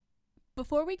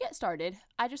Before we get started,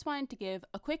 I just wanted to give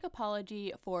a quick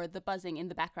apology for the buzzing in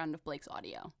the background of Blake's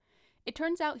audio. It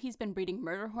turns out he's been breeding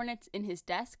murder hornets in his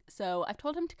desk, so I've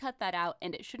told him to cut that out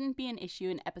and it shouldn't be an issue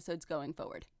in episodes going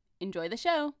forward. Enjoy the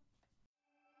show!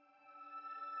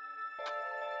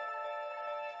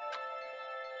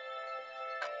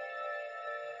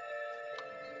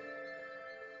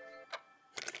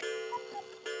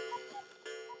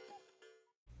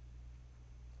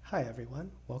 Hi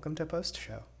everyone, welcome to Post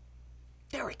Show.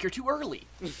 Derek, you're too early.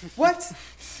 What?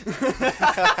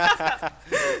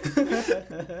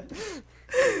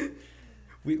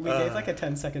 we gave like a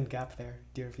 10-second gap there,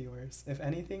 dear viewers. If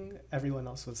anything, everyone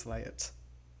else was late.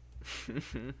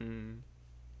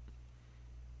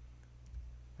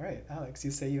 Alright, Alex,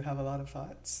 you say you have a lot of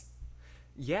thoughts?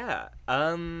 Yeah.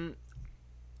 There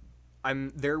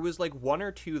was like one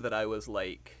or two that I was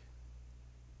like,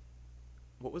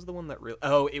 what was the one that really?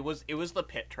 Oh, it was the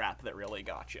pit trap that really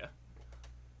got you.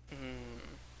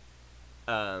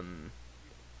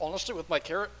 Honestly, with my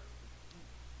carrot,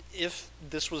 if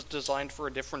this was designed for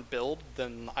a different build,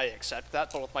 then I accept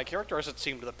that. But with my character, as it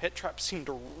seemed, the pit trap seemed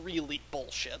really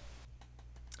bullshit.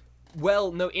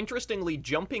 Well, no, interestingly,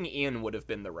 jumping in would have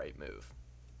been the right move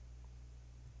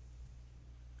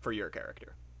for your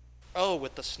character. Oh,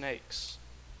 with the snakes.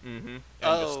 Mm-hmm. And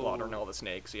just slaughtering all the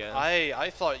snakes, yeah.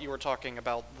 I thought you were talking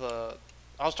about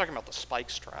I was talking about the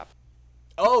spikes trap.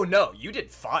 Oh, no, you did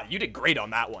fine. You did great on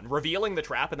that one. Revealing the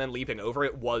trap and then leaping over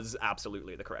it was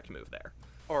absolutely the correct move there.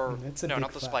 Or, It's a no, big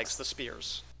not the flex. spikes, the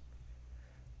spears.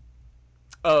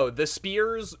 Oh, the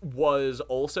spears was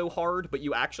also hard, but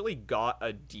you actually got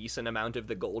a decent amount of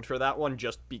the gold for that one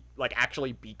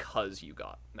actually because you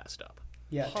got messed up.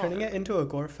 Yeah, turning it into a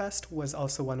gore fest was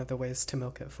also one of the ways to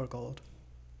milk it for gold.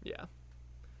 Yeah.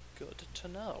 Good to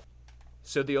know.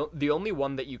 So the only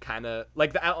one that you kind of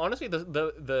like honestly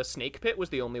the snake pit was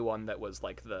the only one that was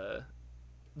like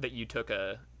that you took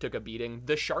a beating.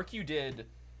 The shark you did,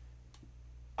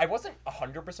 I wasn't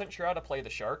 100% sure how to play the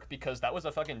shark because that was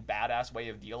a fucking badass way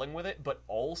of dealing with it, but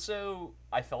also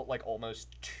I felt like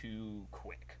almost too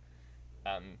quick.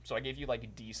 So I gave you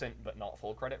like decent but not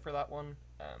full credit for that one.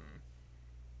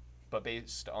 But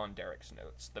based on Derek's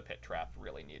notes, the pit trap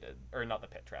really needed, or not the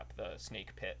pit trap, the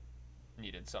snake pit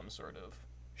needed some sort of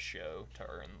show to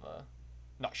earn the,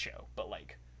 not show, but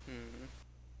like.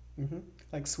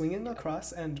 Like swinging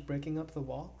across and breaking up the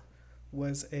wall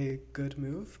was a good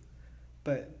move,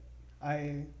 but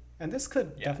and this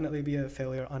could definitely be a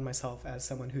failure on myself as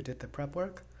someone who did the prep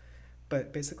work,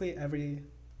 but basically every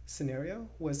scenario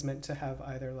was meant to have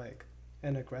either like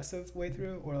an aggressive way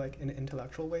through or like an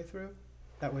intellectual way through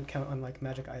that would count on like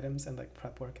magic items and like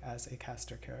prep work as a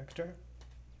caster character,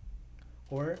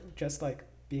 or just like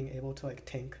being able to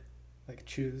like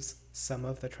choose some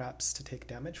of the traps to take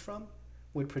damage from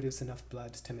would produce enough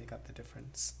blood to make up the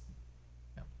difference.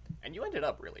 Yeah. And you ended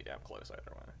up really damn close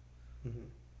either way.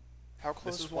 How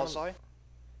close was I?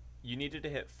 You needed to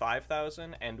hit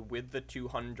 5,000, and with the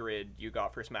 200 you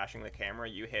got for smashing the camera,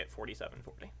 you hit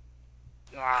 4740.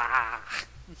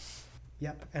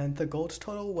 Yep, and the gold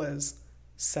total was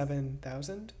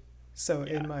 7,000. So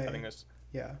Yeah, in my I think that's...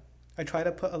 I try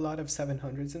to put a lot of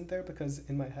 700s in there because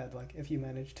in my head, like if you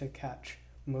manage to catch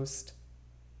most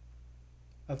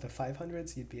of the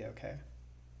 500s, you'd be okay.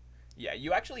 Yeah,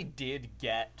 you actually did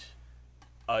get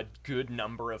a good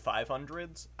number of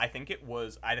 500s. I think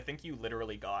you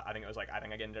literally got, I think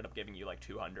I ended up giving you like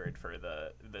 200 for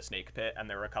the snake pit, and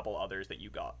there were a couple others that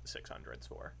you got 600s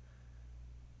for.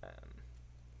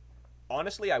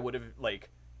 Honestly, I would have, like,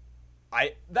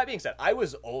 that being said, I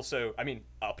was also,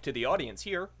 up to the audience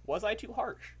here, was I too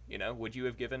harsh? You know, would you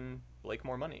have given Blake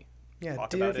more money? Yeah, Talk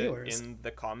dear about viewers. it in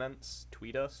the comments,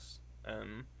 tweet us,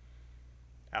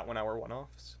 at 1 hour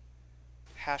one-offs.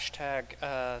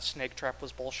 Hashtag snake trap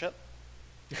was bullshit.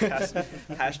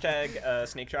 Hashtag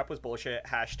snake trap was bullshit.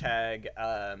 Hashtag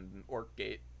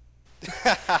Orkgate.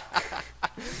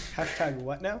 Hashtag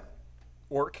what now?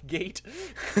 Orkgate.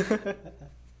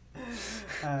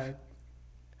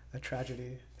 A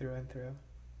tragedy through and through.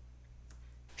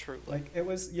 Truly. Like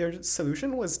your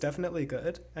solution was definitely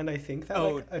good, and I think that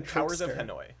like a Towers of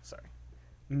trickster- Hanoi. Sorry.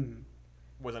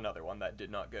 Was another one that did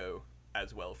not go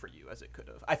as well for you as it could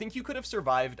have. I think you could have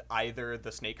survived either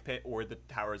the Snake Pit or the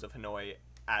Towers of Hanoi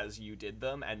as you did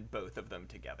them, and both of them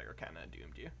together kind of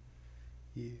doomed you.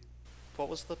 Yeah. What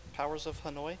was the powers of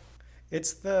Hanoi?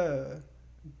 It's the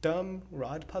dumb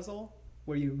rod puzzle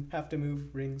where you have to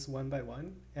move rings one by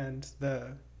one, and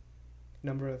the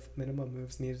number of minimum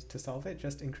moves needed to solve it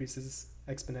just increases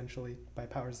exponentially by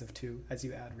powers of 2 as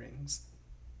you add rings.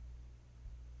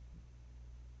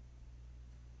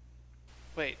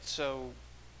 Wait, so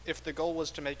if the goal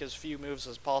was to make as few moves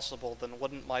as possible, then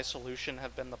wouldn't my solution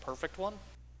have been the perfect one?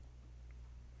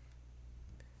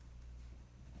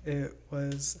 It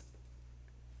was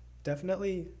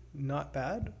definitely not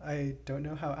bad. I don't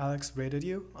know how Alex rated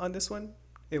you on this one.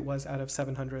 It was out of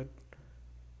 700.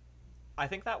 I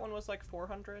think that one was like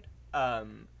 400.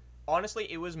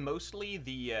 Honestly, it was mostly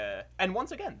the and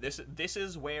once again, this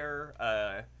is where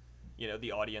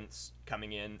the audience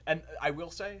coming in, and I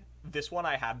will say this one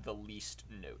I had the least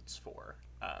notes for.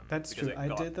 That's true. I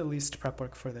did the least prep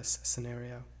work for this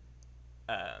scenario.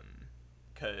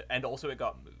 And also it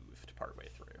got moved partway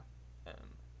through.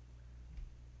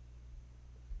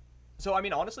 So I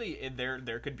mean, honestly,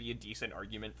 there could be a decent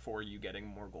argument for you getting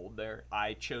more gold there.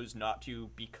 I chose not to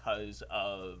because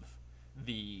of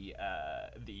the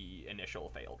initial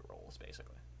failed rolls,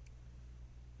 basically.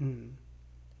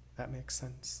 That makes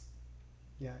sense.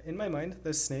 Yeah, in my mind,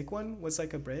 the snake one was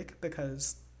like a break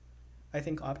because I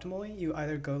think optimally you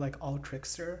either go like all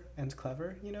trickster and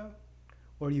clever,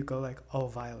 or you go like all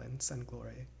violence and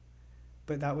glory.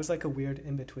 But that was like a weird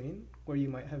in between where you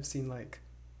might have seen like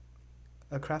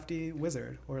a crafty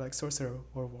wizard or like sorcerer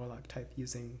or warlock type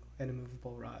using an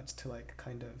immovable rod to like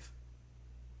kind of,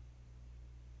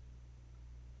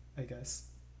 I guess,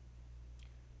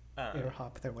 air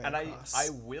hop their way across.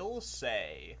 And I will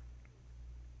say,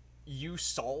 you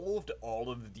solved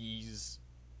all of these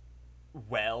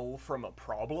well from a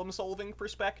problem-solving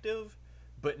perspective,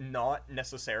 but not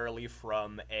necessarily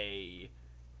from a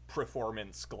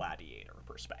performance gladiator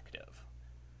perspective.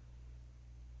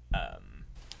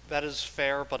 That is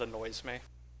fair, but annoys me.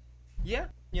 Yeah,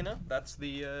 that's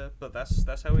the but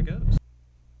that's how it goes.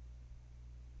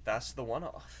 That's the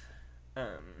one-off.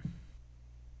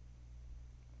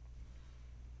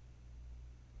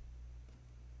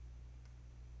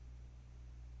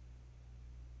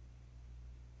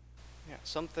 Yeah,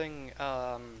 something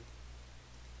I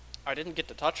didn't get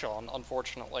to touch on,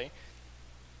 unfortunately,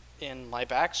 in my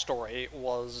backstory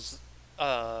was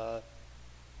that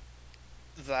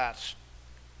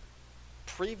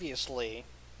previously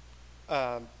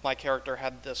my character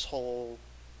had this whole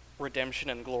redemption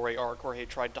and glory arc where he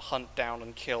tried to hunt down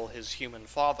and kill his human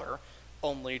father,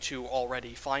 only to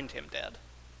already find him dead.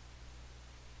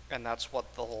 And that's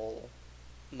what the whole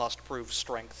must prove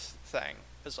strength thing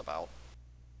is about.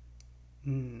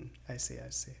 I see.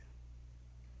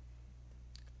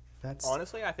 That's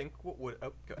honestly, I think what would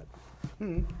go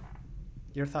ahead.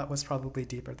 Your thought was probably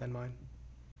deeper than mine.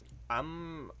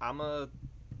 I'm a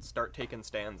start taking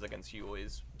stands against you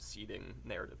always ceding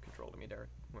narrative control to me, Derek.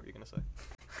 What were you gonna say?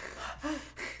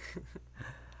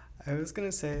 I was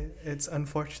gonna say it's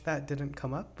unfortunate that didn't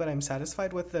come up, but I'm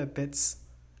satisfied with the bits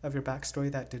of your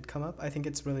backstory that did come up. I think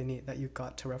it's really neat that you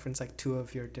got to reference like two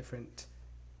of your different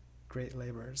great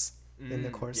labors in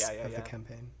the course of the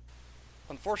campaign.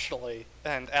 Unfortunately,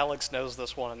 and Alex knows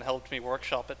this one and helped me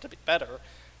workshop it to be better,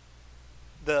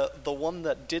 the one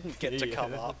that didn't get to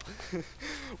come up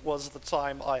was the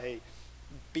time I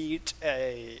beat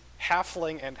a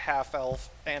halfling and half-elf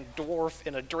and dwarf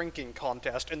in a drinking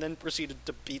contest and then proceeded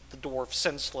to beat the dwarf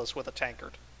senseless with a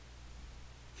tankard.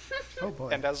 Oh boy.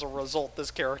 And as a result, this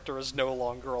character is no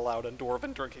longer allowed in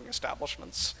dwarven drinking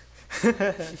establishments.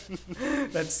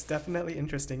 That's definitely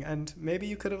interesting, and maybe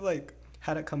you could have like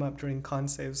had it come up during con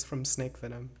saves from snake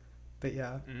venom, but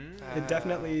yeah, it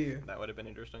definitely that would have been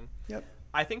interesting. Yep.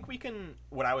 I think we can.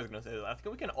 What I was gonna say is, I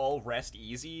think we can all rest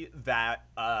easy that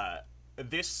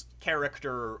this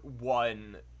character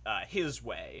won his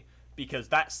way, because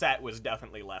that set was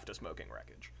definitely left a smoking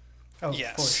wreckage. Oh,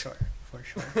 yes. For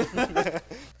sure.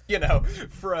 In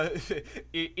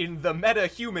the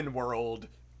meta-human world,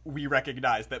 we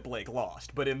recognize that Blake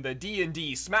lost, but in the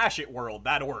D&D Smash It world,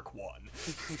 that orc won.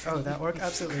 Oh, that orc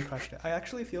absolutely crushed it. I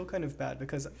actually feel kind of bad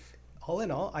because, all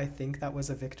in all, I think that was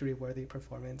a victory-worthy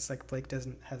performance. Like, Blake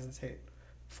doesn't hesitate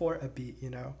for a beat,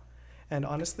 And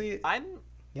honestly,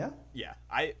 Yeah,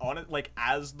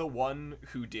 as the one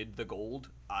who did the gold,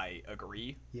 I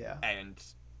agree. Yeah. And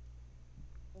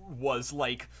was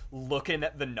looking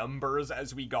at the numbers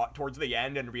as we got towards the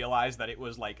end and realized that it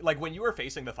was like when you were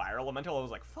facing the fire elemental, I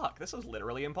was like, fuck, this is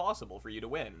literally impossible for you to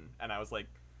win. And I was like,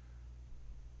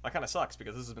 that kind of sucks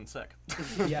because this has been sick.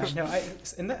 Yeah, no,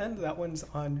 in the end, that one's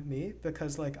on me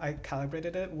because I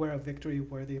calibrated it where a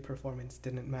victory-worthy performance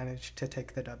didn't manage to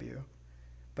take the W.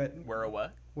 But where a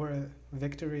what? Where a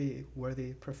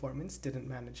victory-worthy performance didn't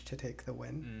manage to take the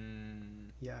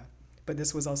win. Yeah. But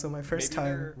this was also my first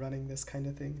time running this kind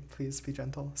of thing. Please be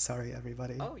gentle. Sorry,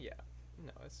 everybody. Oh, yeah.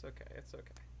 No, it's okay. It's okay.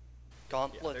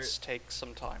 Gauntlets take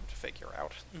some time to figure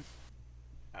out.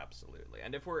 Absolutely.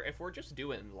 And if we're just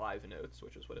doing live notes,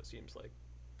 which is what it seems like,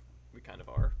 we kind of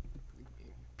are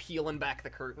peeling back the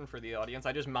curtain for the audience.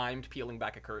 I just mimed peeling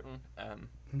back a curtain.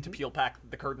 To peel back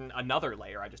the curtain another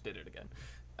layer, I just did it again.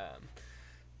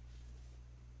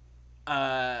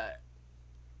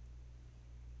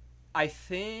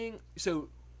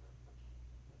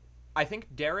 I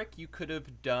think Derek, you could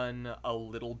have done a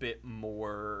little bit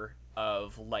more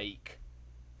of like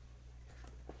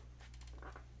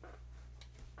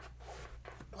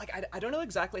I don't know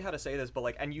exactly how to say this, but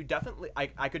like, and you definitely,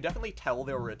 I could definitely tell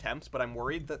there were attempts, but I'm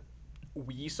worried that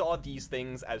we saw these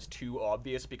things as too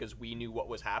obvious because we knew what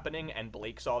was happening, and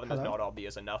Blake saw them as not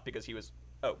obvious enough because he was,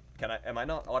 am I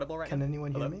not audible right now? Can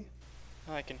anyone hear me?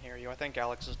 I can hear you. I think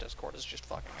Alex's Discord is just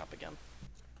fucking up again.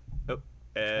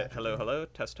 Hello,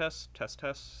 test.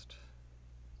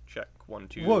 Check, 1,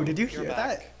 2. Whoa, did you You're hear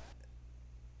back.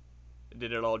 that?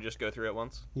 Did it all just go through at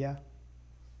once? Yeah.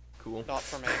 Cool. Not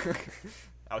for me.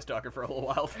 I was talking for a little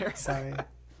while there. Sorry.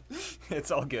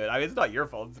 It's all good. I mean, it's not your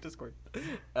fault. It's Discord.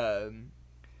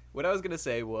 What I was going to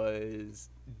say was,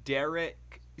 Derek...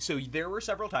 So there were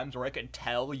several times where I could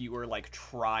tell you were, like,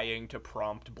 trying to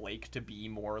prompt Blake to be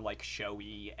more, like,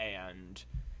 showy and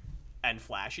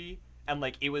flashy. And,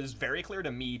 like, it was very clear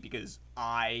to me because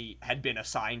I had been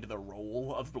assigned the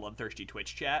role of Bloodthirsty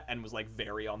Twitch chat and was, like,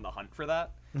 very on the hunt for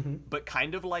that. Mm-hmm. But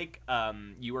kind of like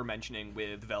you were mentioning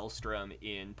with Velstrom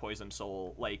in Poison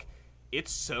Soul, like,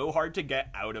 it's so hard to get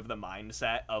out of the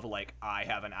mindset of, like, I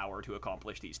have an hour to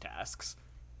accomplish these tasks.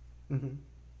 Mm-hmm.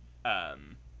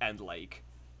 And, like,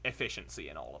 efficiency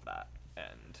and all of that.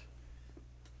 And,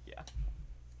 yeah.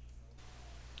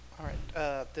 Alright,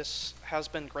 this has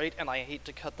been great, and I hate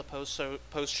to cut the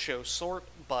post-show short,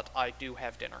 but I do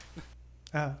have dinner.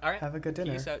 All All right. Have a good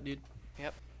dinner. Peace out, dude.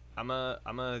 Yep. I'm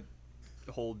a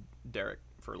hold Derek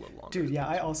for a little longer. Dude, yeah,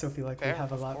 I also feel like Fair, we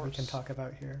have a of lot we can course. talk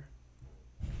about here.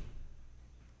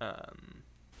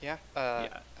 Yeah,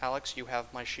 Yeah. Alex, you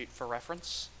have my sheet for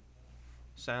reference.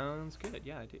 Sounds good.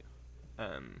 Yeah, I do.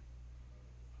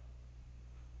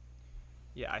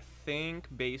 Yeah, I think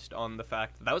based on the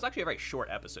fact that was actually a very short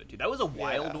episode, too. That was a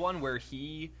wild one where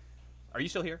he... Are you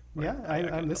still here? Yeah, Okay,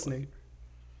 I'm listening.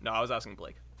 No, I was asking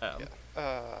Blake.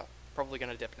 Probably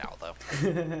gonna dip now, though.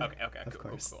 Okay, Of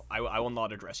cool. course. I will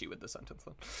not address you with this sentence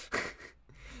then.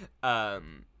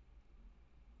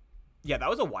 Yeah, that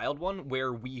was a wild one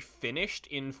where we finished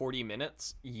in 40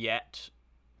 minutes, yet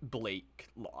Blake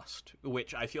lost,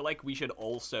 which I feel like we should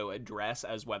also address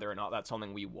as whether or not that's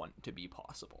something we want to be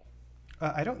possible.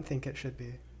 I don't think it should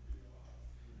be.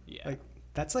 Yeah. Like,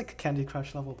 that's like Candy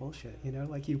Crush level bullshit, you know?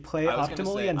 Like, you play I was gonna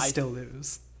optimally say, and still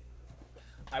lose.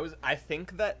 I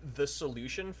think that the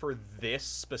solution for this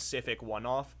specific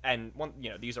one-off, and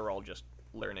these are all just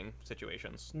learning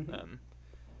situations. Mm-hmm.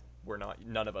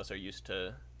 None of us are used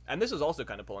to, and this is also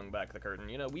kind of pulling back the curtain.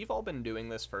 You know, we've all been doing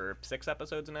this for 6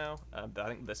 episodes now. I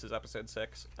think this is episode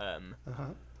 6.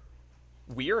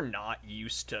 We are not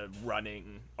used to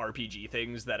running RPG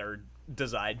things that are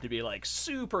designed to be like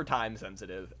super time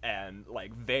sensitive and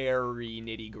like very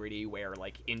nitty gritty, where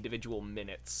like individual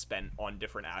minutes spent on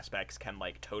different aspects can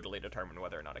like totally determine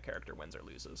whether or not a character wins or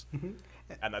loses. Mm-hmm.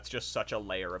 And that's just such a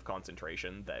layer of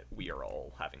concentration that we are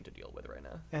all having to deal with right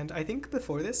now. And I think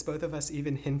before this, both of us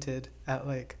even hinted at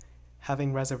like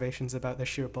having reservations about the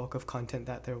sheer bulk of content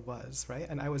that there was, right?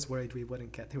 And I was worried we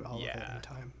wouldn't get through all of it in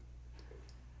time.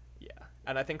 Yeah.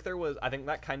 And I think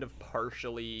that kind of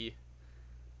partially...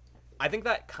 I think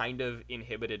that kind of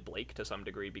inhibited Blake to some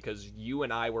degree, because you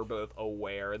and I were both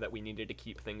aware that we needed to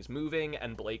keep things moving,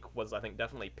 and Blake was, I think,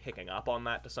 definitely picking up on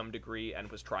that to some degree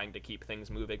and was trying to keep things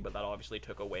moving, but that obviously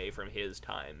took away from his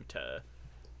time to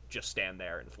just stand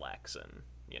there and flex and,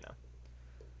 you know.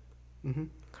 Mm-hmm.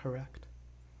 Correct.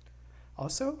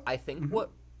 Also... I think what...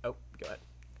 Oh, go ahead.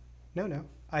 No.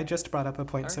 I just brought up a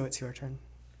point, All so right. it's your turn.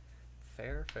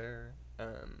 Fair.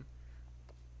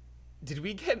 Did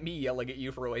we get me yelling at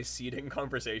you for always ceding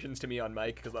conversations to me on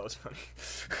mic? Because that was funny.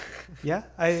 Yeah,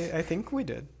 I think we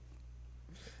did.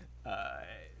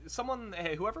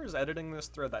 Hey, whoever's editing this,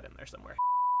 throw that in there somewhere.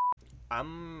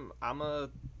 I'm a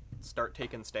start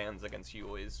taking stands against you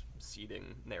always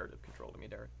ceding narrative control to me,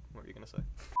 Derek. What were you gonna say?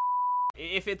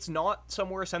 If it's not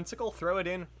somewhere sensical, throw it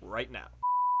in right now.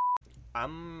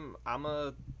 I'm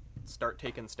a start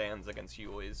taking stands against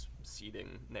you always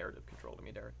ceding narrative control to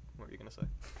me, Derek. What were you gonna say?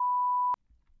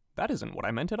 That isn't what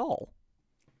I meant at all.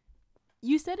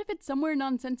 You said if it's somewhere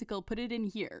nonsensical, put it in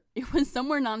here. It was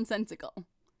somewhere nonsensical.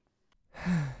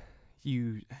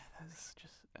 That's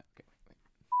just... Okay.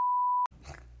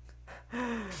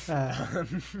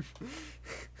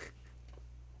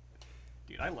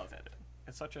 Dude, I love editing.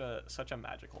 It's such a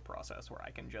magical process where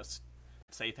I can just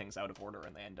say things out of order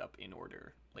and they end up in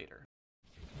order later.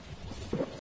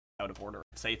 out of order,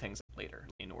 say things later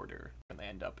in order, and they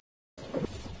end up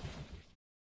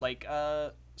like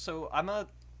so I'm gonna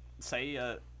say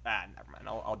never mind,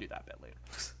 I'll do that bit later.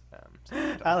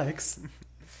 Alex,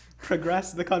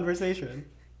 progress the conversation.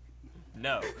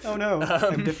 No. Oh no,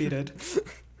 I'm defeated.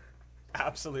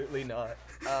 Absolutely not.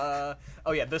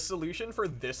 Oh yeah, the solution for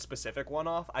this specific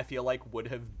one-off, I feel like, would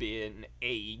have been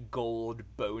a gold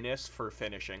bonus for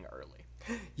finishing early.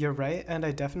 You're right, and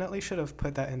I definitely should have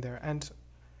put that in there. And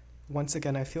once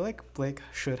again, I feel like Blake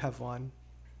should have won.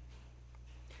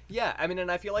 Yeah, I mean,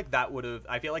 and I feel like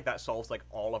that solves, like,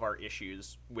 all of our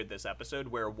issues with this episode,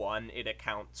 where, one, it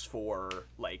accounts for,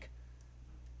 like,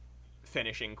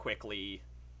 finishing quickly,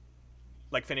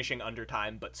 like, finishing under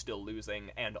time but still losing,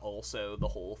 and also the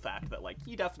whole fact that, like,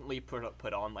 he definitely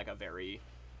put on, like, a very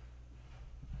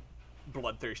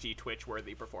bloodthirsty,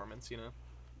 Twitch-worthy performance, you know?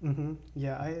 Mm-hmm.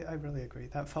 Yeah, I really agree.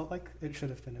 That felt like it should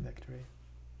have been a victory.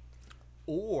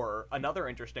 Or another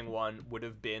interesting one would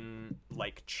have been,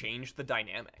 like, change the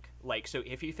dynamic. Like, so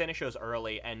if he finishes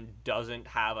early and doesn't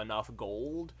have enough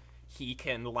gold, he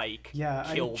can, like,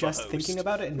 kill I'm just the host thinking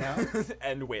about it now.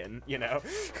 and win, you know?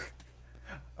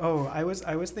 Oh, I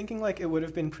was thinking, like, it would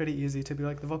have been pretty easy to be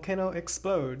like, the volcano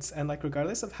explodes, and, like,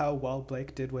 regardless of how well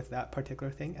Blake did with that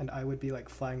particular thing, and I would be, like,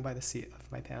 flying by the seat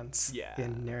of my pants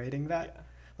in narrating that. Yeah.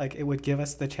 Like, it would give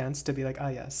us the chance to be like,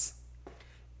 yes,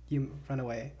 you run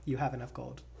away, you have enough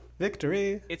gold.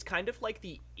 Victory! It's kind of like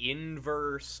the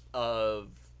inverse of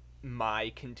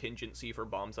my contingency for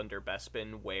Bombs Under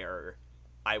Bespin, where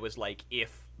I was like,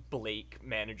 if Blake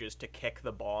manages to kick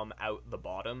the bomb out the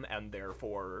bottom, and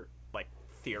therefore, like,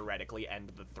 theoretically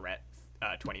end the threat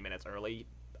 20 minutes early,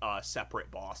 a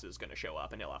separate boss is going to show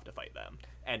up, and he'll have to fight them,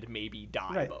 and maybe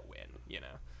die but win, you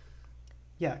know?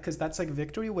 Yeah, because that's like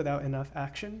victory without enough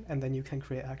action, and then you can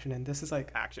create action, and this is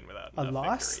like action without a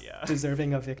loss, victory, yeah.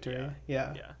 deserving of victory.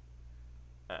 Yeah.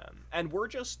 And we're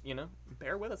just, you know,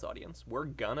 bear with us, audience. We're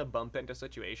gonna bump into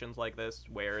situations like this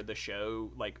where the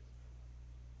show, like,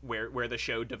 where the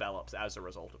show develops as a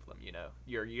result of them. You know,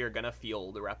 you're gonna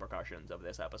feel the repercussions of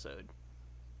this episode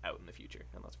out in the future,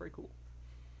 and that's very cool.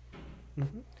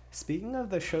 Mm-hmm. Speaking of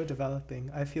the show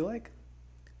developing, I feel like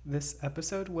this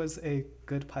episode was a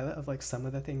good pilot of, like, some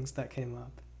of the things that came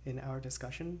up in our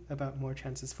discussion about more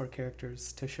chances for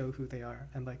characters to show who they are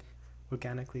and, like,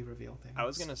 organically reveal things. I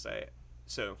was gonna say,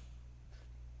 so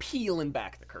peeling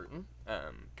back the curtain,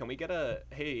 can we get a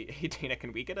hey Dana,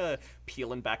 can we get a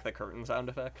peeling back the curtain sound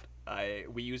effect?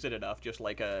 We use it enough, just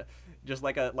like a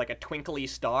twinkly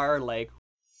star, like.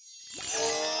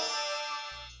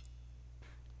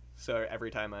 So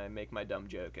every time I make my dumb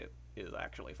joke, it is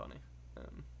actually funny.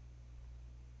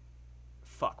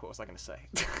 Fuck, what was I gonna say?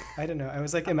 I don't know. I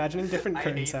was, like, imagining different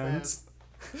curtain sounds.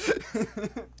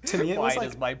 To me, it Why was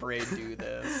like, does my brain do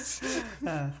this?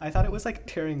 I thought it was like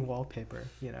tearing wallpaper,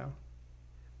 you know?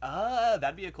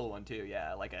 That'd be a cool one too,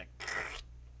 yeah, like a...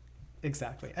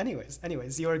 Exactly. Anyways,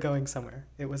 you were going somewhere.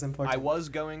 It was important. I was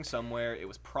going somewhere. It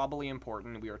was probably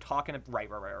important. We were talking... Right.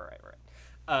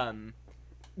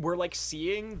 We're, like,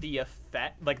 seeing the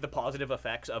effect, like, the positive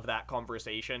effects of that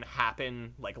conversation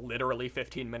happen, like, literally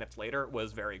 15 minutes later.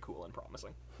 Was very cool and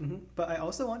promising. Mm-hmm. But I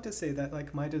also want to say that,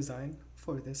 like, my design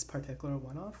for this particular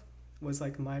one-off was,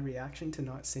 like, my reaction to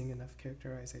not seeing enough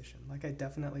characterization. Like, I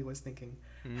definitely was thinking,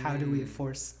 how do we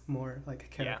force more,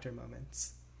 like, character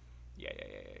moments? Yeah.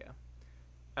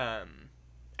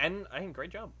 And I think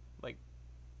great job. Like,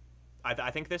 I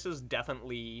think this is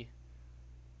definitely...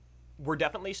 We're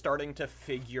definitely starting to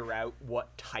figure out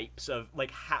what types of, like,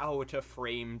 how to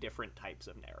frame different types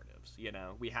of narratives, you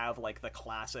know? We have, like, the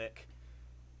classic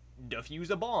defuse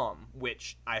a bomb,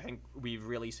 which I think we've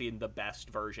really seen the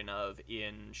best version of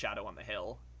in Shadow on the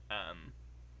Hill,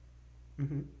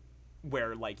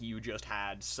 where, like, you just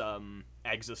had some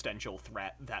existential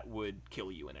threat that would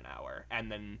kill you in an hour.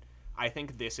 And then I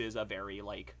think this is a very,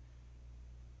 like,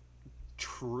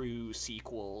 true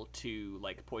sequel to,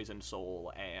 like, Poisoned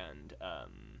Soul and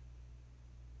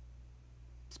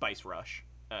Spice Rush,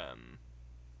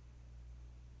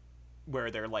 where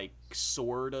they're, like,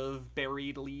 sort of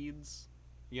buried leads,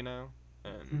 you know?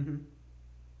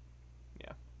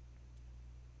 Yeah.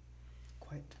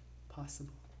 Quite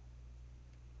possible.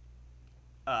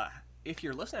 If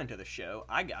you're listening to the show,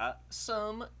 I got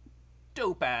some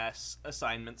dope-ass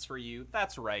assignments for you.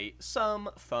 That's right, some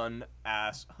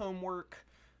fun-ass homework,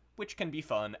 which can be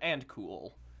fun and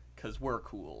cool, because we're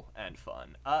cool and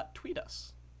fun. Tweet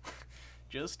us.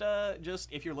 Just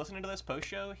if you're listening to this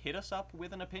post-show, hit us up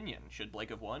with an opinion. Should Blake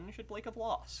have won? Should Blake have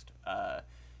lost?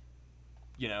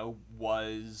 You know,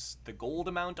 was the gold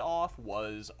amount off?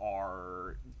 Was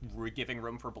our giving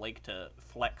room for Blake to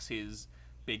flex his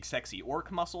big sexy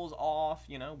orc muscles off.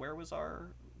 You know, where was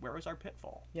our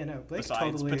pitfall? Yeah, no, Blake Besides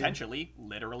totally... potentially,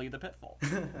 literally the pitfall.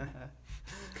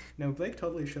 No, Blake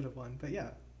totally should have won. But yeah,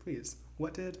 please,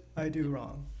 what did I do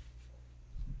wrong?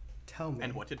 Tell me.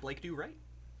 And what did Blake do right?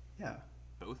 Yeah.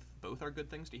 Both are good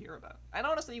things to hear about. And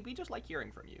honestly, we just like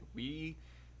hearing from you. We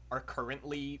are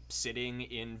currently sitting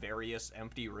in various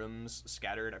empty rooms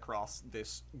scattered across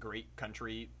this great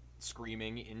country,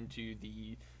 screaming into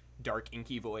the dark,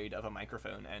 inky void of a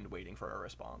microphone and waiting for a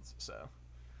response. So,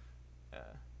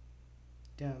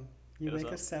 damn, you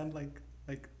make us sound like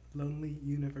lonely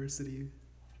university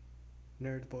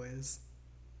nerd boys.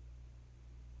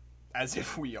 As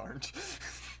if we aren't.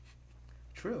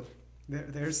 True.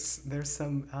 There's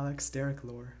some Alex Derek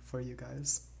lore for you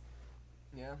guys.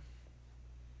 Yeah.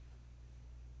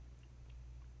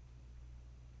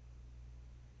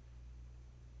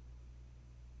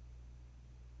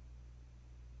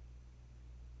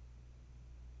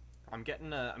 I'm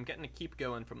getting a keep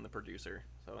going from the producer,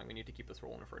 so we need to keep this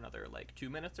rolling for another 2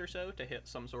 minutes or so to hit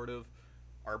some sort of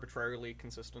arbitrarily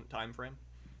consistent time frame.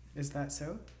 Is that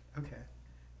so? Okay.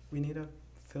 We need to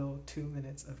fill 2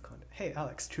 minutes of content. Hey,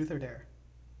 Alex, truth or dare?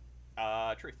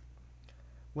 Truth.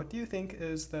 What do you think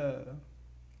is the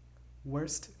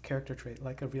worst character trait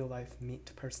a real life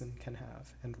meat person can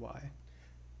have, and why?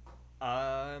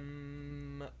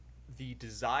 The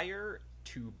desire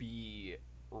to be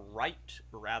right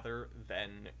rather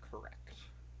than correct.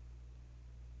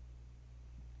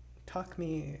 Talk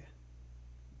me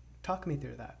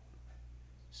through that.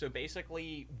 So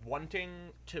basically,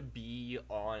 wanting to be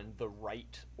on the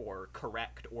right or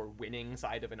correct or winning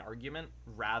side of an argument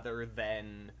rather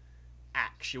than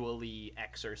actually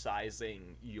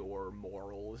exercising your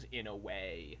morals in a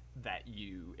way that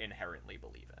you inherently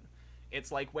believe in.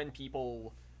 It's like when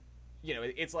people,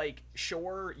 it's like,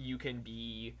 sure, you can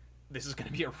be... This is going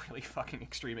to be a really fucking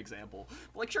extreme example.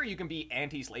 Sure, you can be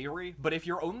anti-slavery, but if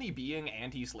you're only being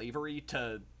anti-slavery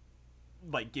to...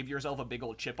 give yourself a big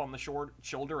old chip on the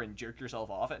shoulder and jerk yourself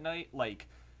off at night,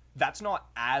 that's not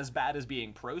as bad as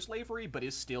being pro-slavery, but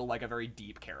is still, a very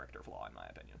deep character flaw, in my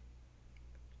opinion.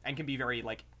 And can be very,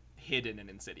 hidden and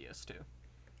insidious, too.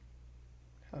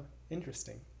 Huh,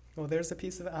 interesting. Well, there's a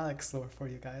piece of Alex lore for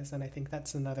you guys, and I think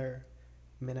that's another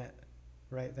minute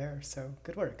right there, so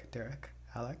good work, Derek.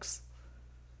 Alex?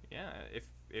 Yeah,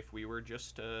 if we were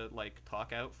just to,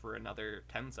 talk out for another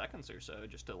 10 seconds or so,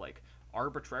 just to,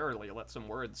 arbitrarily let some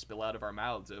words spill out of our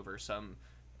mouths over some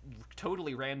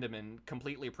totally random and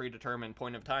completely predetermined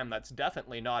point of time that's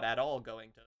definitely not at all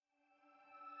going to...